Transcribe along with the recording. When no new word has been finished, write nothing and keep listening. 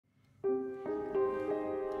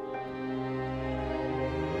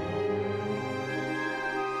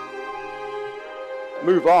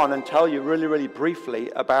move on and tell you really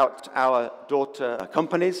briefly about our daughter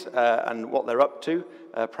companies and what they're up to,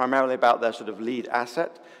 primarily about their sort of lead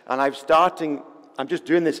asset. And I'm just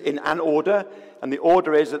doing this in an order, and the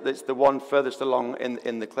order is that it's the one furthest along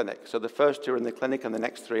in the clinic. So the first two are in the clinic, and the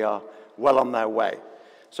next three are well on their way.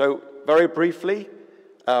 So very briefly,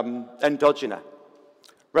 Endogena.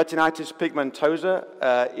 Retinitis pigmentosa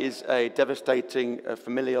is a devastating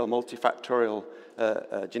familial multifactorial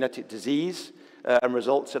genetic disease and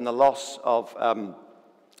results in the loss of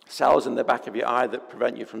cells in the back of your eye that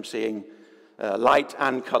prevent you from seeing light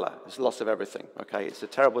and color. It's loss of everything, okay? It's a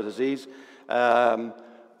terrible disease.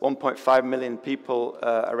 1.5 million people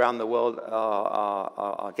around the world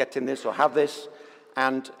are getting this or have this.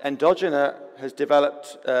 And Endogena has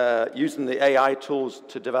developed, using the AI tools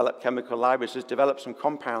to develop chemical libraries, has developed some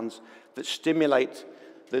compounds that stimulate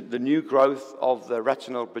the new growth of the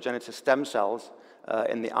retinal progenitor stem cells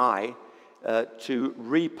in the eye to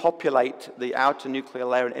repopulate the outer nuclear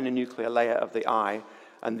layer and inner nuclear layer of the eye.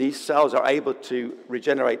 And these cells are able to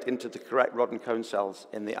regenerate into the correct rod and cone cells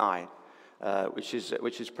in the eye, which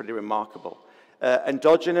is pretty remarkable.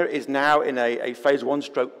 Endogena is now in a phase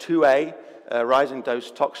 1/2A rising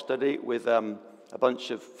dose tox study with a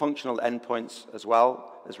bunch of functional endpoints as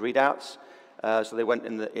well as readouts. So they went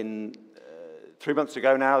 3 months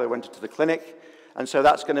ago now, they went into the clinic. And so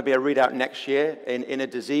that's going to be a readout next year in a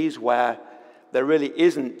disease where there really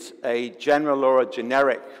isn't a general or a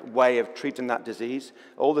generic way of treating that disease.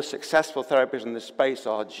 All the successful therapies in this space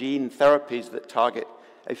are gene therapies that target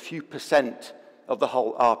a few % of the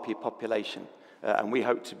whole RP population. And we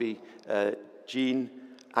hope to be gene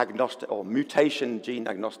agnostic or mutation gene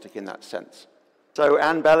agnostic in that sense. So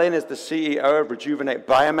Anne Bellin is the CEO of Rejuvenate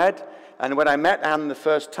Biomed. And when I met Anne the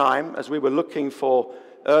first time, as we were looking for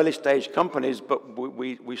early stage companies, but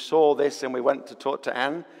we saw this and we went to talk to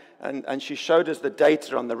Anne, and she showed us the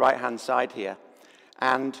data on the right-hand side here.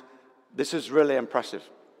 And this is really impressive.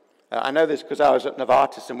 I know this because I was at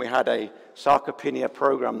Novartis and we had a sarcopenia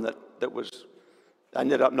program that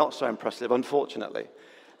ended up not so impressive, unfortunately.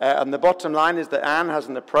 And the bottom line is that Anne has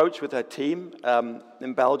an approach with her team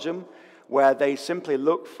in Belgium where they simply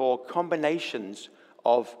look for combinations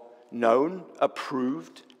of known,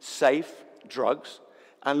 approved, safe drugs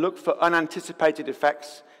and look for unanticipated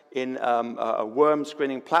effects in a worm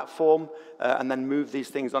screening platform and then move these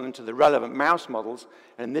things on into the relevant mouse models.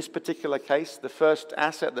 And in this particular case, the first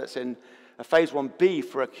asset that's in a phase 1B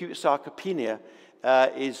for acute sarcopenia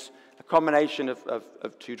is a combination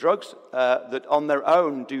of two drugs that on their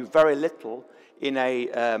own do very little in a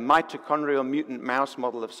mitochondrial mutant mouse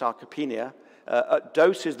model of sarcopenia at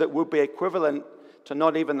doses that would be equivalent to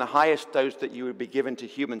not even the highest dose that you would be given to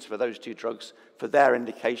humans for those two drugs for their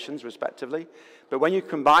indications, respectively. But when you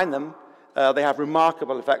combine them, they have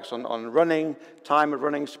remarkable effects on running, time of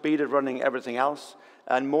running, speed of running, everything else.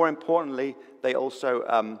 And more importantly, they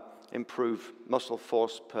also improve muscle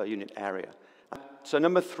force per unit area. So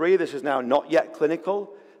number 3, this is now not yet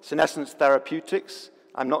clinical, senescence therapeutics.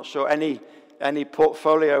 I'm not sure any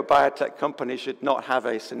portfolio biotech company should not have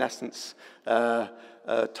a senescence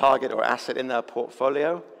target or asset in their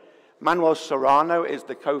portfolio. Manuel Serrano is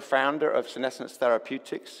the co-founder of Senescence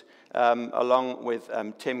Therapeutics, along with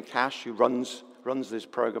Tim Cash, who runs this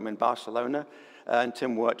program in Barcelona, and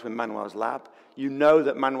Tim worked with Manuel's lab. You know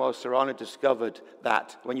that Manuel Serrano discovered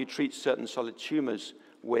that when you treat certain solid tumors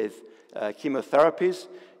with chemotherapies,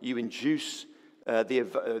 you induce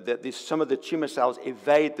some of the tumor cells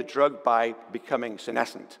evade the drug by becoming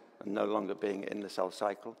senescent and no longer being in the cell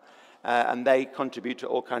cycle. And they contribute to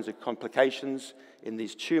all kinds of complications in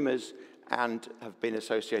these tumors and have been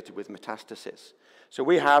associated with metastasis. So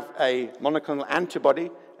we have a monoclonal antibody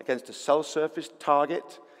against a cell surface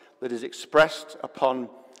target that is expressed upon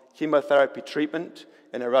chemotherapy treatment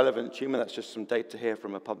in a relevant tumor. That's just some data here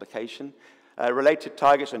from a publication. Related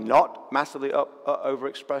targets are not massively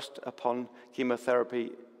overexpressed upon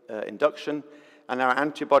chemotherapy induction, and our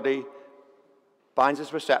antibody binds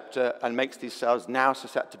this receptor and makes these cells now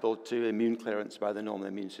susceptible to immune clearance by the normal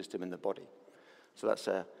immune system in the body. So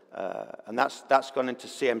that's gone into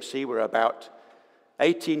CMC. We're about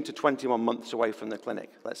 18 to 21 months away from the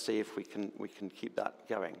clinic. Let's see if we can keep that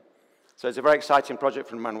going. So it's a very exciting project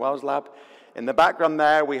from Manuel's lab. In the background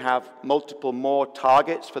there, we have multiple more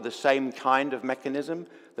targets for the same kind of mechanism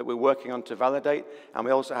that we're working on to validate, and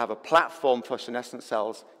we also have a platform for senescent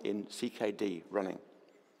cells in CKD running.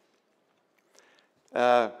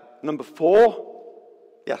 Number 4,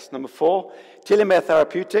 telomere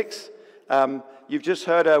therapeutics. You've just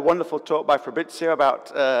heard a wonderful talk by Fabrizio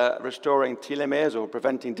about restoring telomeres or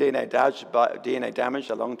preventing DNA damage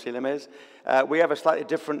along telomeres. We have a slightly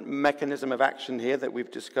different mechanism of action here that we've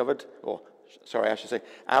discovered, or sorry, I should say,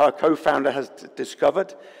 our co-founder has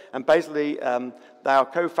discovered. And basically, our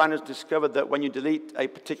co-founders discovered that when you delete a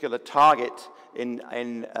particular target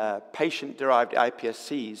in patient-derived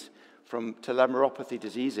iPSCs from telomeropathy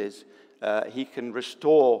diseases, he can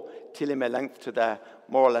restore telomere length to their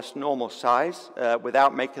more or less normal size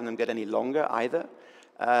without making them get any longer either.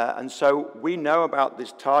 And so we know about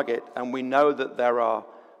this target, and we know that there are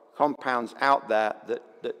compounds out there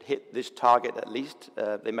that hit this target at least.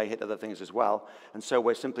 They may hit other things as well. And so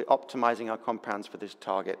we're simply optimizing our compounds for this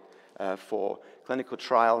target for clinical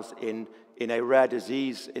trials in a rare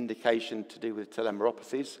disease indication to do with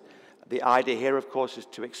telomeropathies. The idea here, of course, is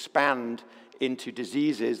to expand into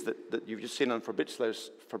diseases that you've just seen on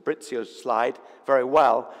Fabrizio's slide very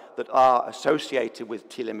well, that are associated with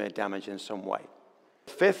telomere damage in some way.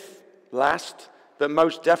 Fifth, last, but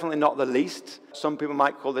most definitely not the least, some people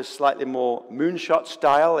might call this slightly more moonshot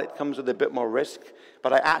style. It comes with a bit more risk,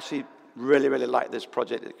 but I actually really, really like this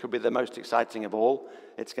project. It could be the most exciting of all.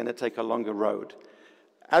 It's going to take a longer road.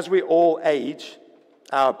 As we all age,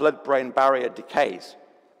 our blood-brain barrier decays.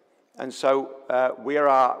 And so that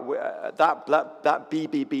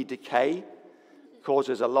BBB decay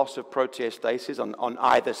causes a loss of proteostasis on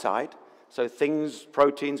either side. So things,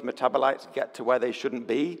 proteins, metabolites get to where they shouldn't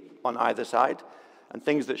be on either side, and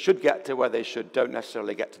things that should get to where they should don't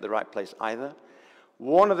necessarily get to the right place either.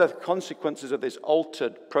 One of the consequences of this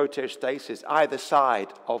altered proteostasis either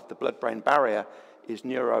side of the blood-brain barrier is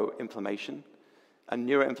neuroinflammation, and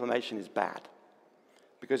neuroinflammation is bad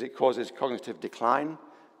because it causes cognitive decline,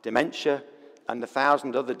 dementia, and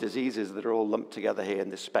 1,000 other diseases that are all lumped together here in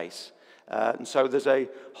this space. And so there's a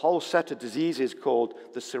whole set of diseases called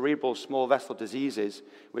the cerebral small vessel diseases,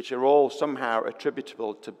 which are all somehow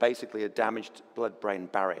attributable to basically a damaged blood-brain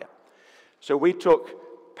barrier. So we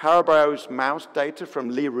took Parabios mouse data from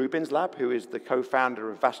Lee Rubin's lab, who is the co-founder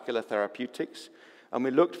of Vascular Therapeutics, and we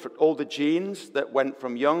looked for all the genes that went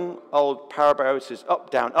from young, old Parabioses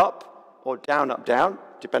up, or down,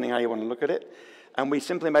 depending how you want to look at it. And we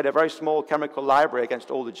simply made a very small chemical library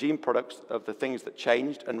against all the gene products of the things that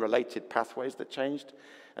changed and related pathways that changed,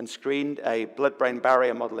 and screened a blood-brain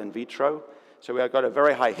barrier model in vitro. So we have got a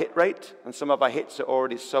very high hit rate, and some of our hits are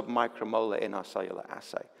already sub-micromolar in our cellular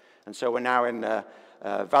assay. And so we're now in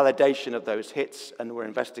validation of those hits, and we're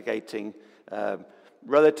investigating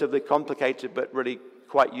relatively complicated but really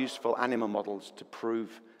quite useful animal models to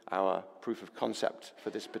prove our proof of concept for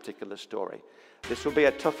this particular story. This will be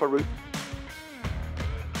a tougher route.